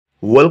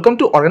Welcome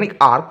to Organic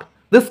Arc.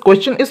 This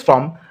question is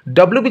from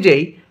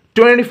WBJEE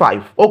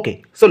 2025.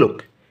 Okay, so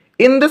look,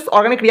 in this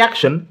organic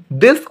reaction,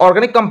 this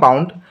organic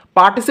compound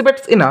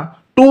participates in a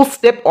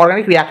two-step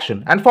organic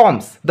reaction and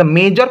forms the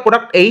major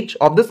product H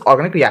of this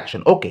organic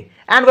reaction. Okay,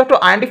 and we have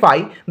to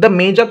identify the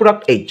major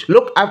product H.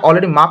 Look, I've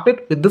already marked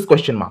it with this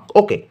question mark.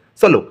 Okay,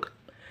 so look,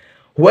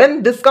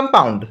 when this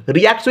compound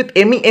reacts with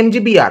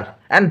MeMgBr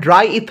and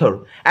dry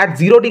ether at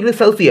 0 degrees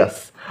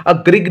Celsius, a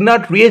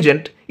Grignard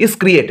reagent is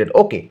created.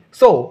 Okay,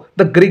 so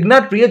the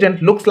Grignard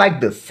reagent looks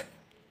like this.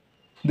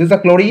 This is a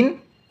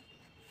chlorine.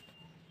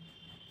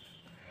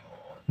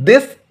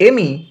 This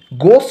Me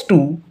goes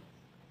to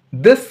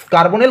this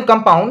carbonyl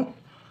compound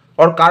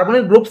or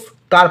carbonyl group's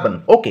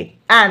carbon. Okay,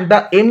 and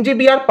the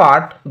MgBr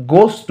part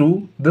goes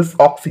to this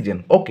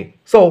oxygen. Okay,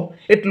 so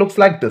it looks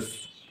like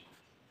this.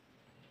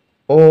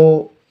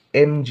 OMgBr.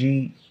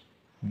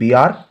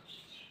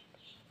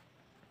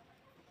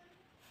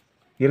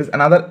 Here is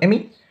another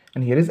Me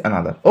and here is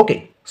another.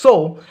 Okay,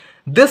 so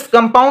this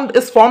compound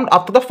is formed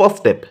after the first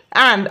step,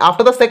 and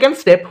after the second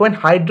step, when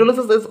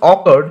hydrolysis is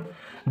occurred,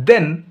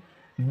 then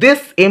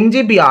this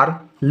MgBr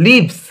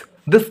leaves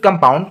this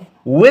compound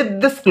with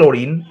this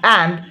chlorine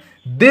and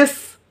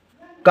this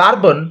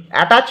carbon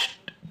attached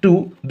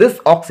to this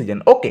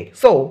oxygen. Okay,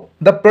 so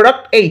the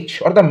product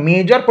H or the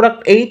major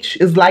product H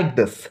is like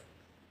this.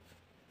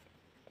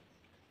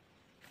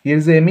 Here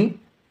is a Me,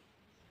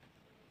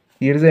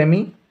 here is a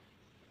Me,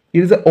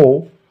 here is a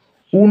O,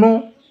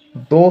 uno,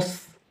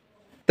 dos,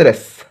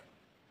 tres.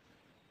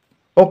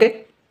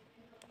 Okay,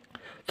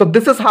 so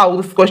this is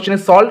how this question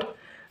is solved.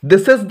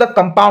 This is the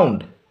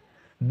compound.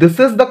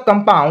 This is the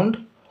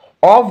compound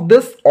of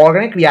this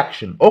organic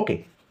reaction.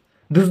 Okay,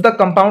 this is the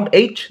compound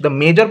H, the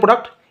major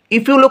product.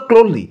 If you look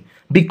closely,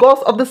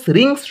 because of this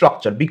ring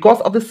structure,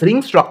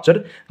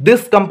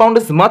 this compound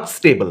is much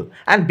stable,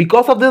 and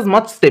because of this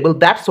much stable,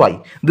 that's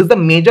why this is the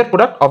major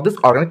product of this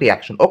organic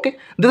reaction. Okay,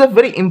 this is a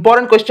very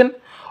important question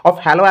of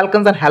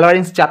haloalkanes and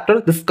haloarenes chapter.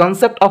 This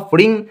concept of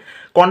ring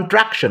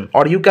contraction,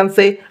 or you can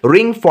say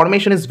ring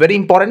formation, is very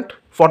important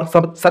for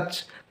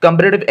such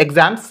competitive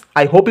exams.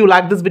 I hope you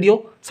like this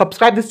video.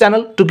 Subscribe this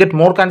channel to get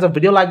more kinds of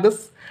video like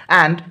this,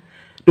 and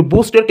to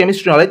boost your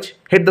chemistry knowledge,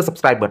 hit the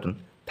subscribe button.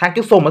 Thank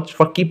you so much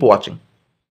for keep watching.